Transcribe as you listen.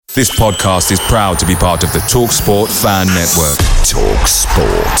This podcast is proud to be part of the TalkSport Fan Network.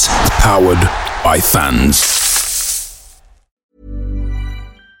 TalkSport. Powered by fans.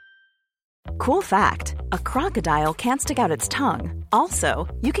 Cool fact, a crocodile can't stick out its tongue. Also,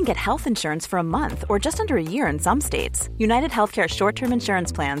 you can get health insurance for a month or just under a year in some states. United Healthcare short-term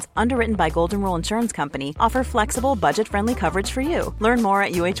insurance plans, underwritten by Golden Rule Insurance Company, offer flexible, budget-friendly coverage for you. Learn more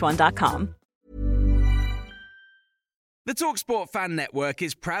at uh1.com. The TalkSport Fan Network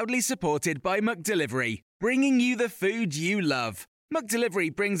is proudly supported by McDelivery, bringing you the food you love.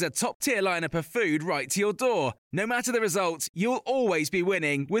 McDelivery brings a top-tier lineup of food right to your door. No matter the result, you'll always be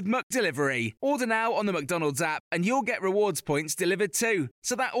winning with McDelivery. Order now on the McDonald's app and you'll get rewards points delivered too.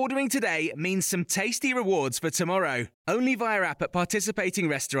 So that ordering today means some tasty rewards for tomorrow. Only via app at participating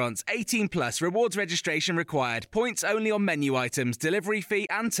restaurants. 18 plus. Rewards registration required. Points only on menu items. Delivery fee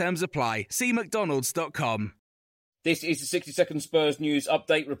and terms apply. See mcdonalds.com. This is the 60-second Spurs news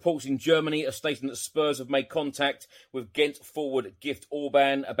update. Reports in Germany are stating that Spurs have made contact with Ghent forward Gift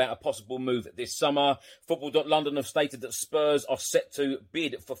Orban about a possible move this summer. Football.London have stated that Spurs are set to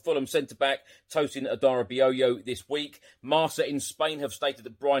bid for Fulham centre-back Tosin Adarabioyo this week. Marca in Spain have stated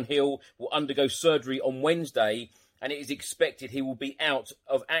that Bryan will undergo surgery on Wednesday, and it is expected he will be out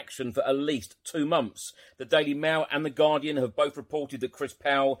of action for at least 2 months. The Daily Mail and The Guardian have both reported that Chris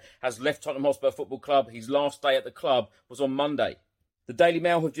Powell has left Tottenham Hotspur Football Club. His last day at the club was on Monday. The Daily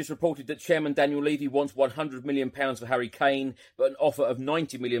Mail have just reported that Chairman Daniel Levy wants £100 million for Harry Kane, but an offer of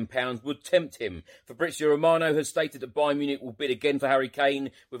 £90 million would tempt him. Fabrizio Romano has stated that Bayern Munich will bid again for Harry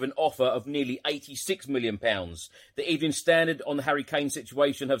Kane with an offer of nearly £86 million. The Evening Standard on the Harry Kane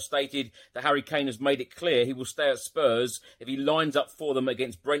situation have stated that Harry Kane has made it clear he will stay at Spurs if he lines up for them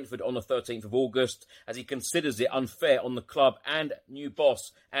against Brentford on the 13th of August, as he considers it unfair on the club and new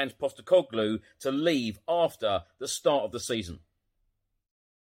boss Ange Postecoglou to leave after the start of the season.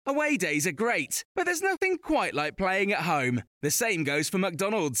 Away days are great, but there's nothing quite like playing at home. The same goes for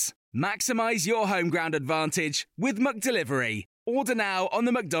McDonald's. Maximise your home ground advantage with McDelivery. Order now on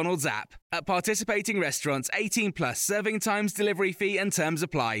the McDonald's app. At participating restaurants, 18 plus, serving times, delivery fee and terms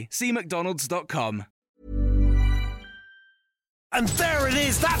apply. See mcdonalds.com. And there it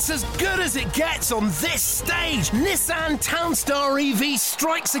is, that's as good as it gets on this stage. Nissan Townstar EV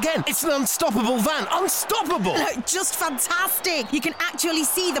strikes again. It's an unstoppable van, unstoppable. Just fantastic. You can actually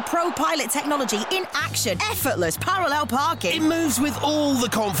see the Pro Pilot technology in action. Effortless parallel parking. It moves with all the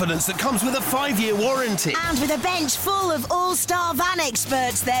confidence that comes with a 5-year warranty. And with a bench full of all-star van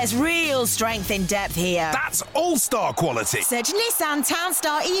experts, there's real strength in depth here. That's all-star quality. Search Nissan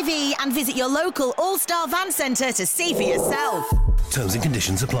Townstar EV and visit your local all-star van centre to see for yourself. Terms and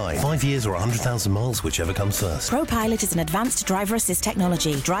conditions apply. 5 years or 100,000 miles, whichever comes first. Pro Pilot is an advanced driver assist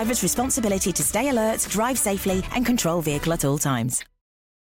technology. Driver's responsibility to stay alert, drive safely and control vehicle at all times.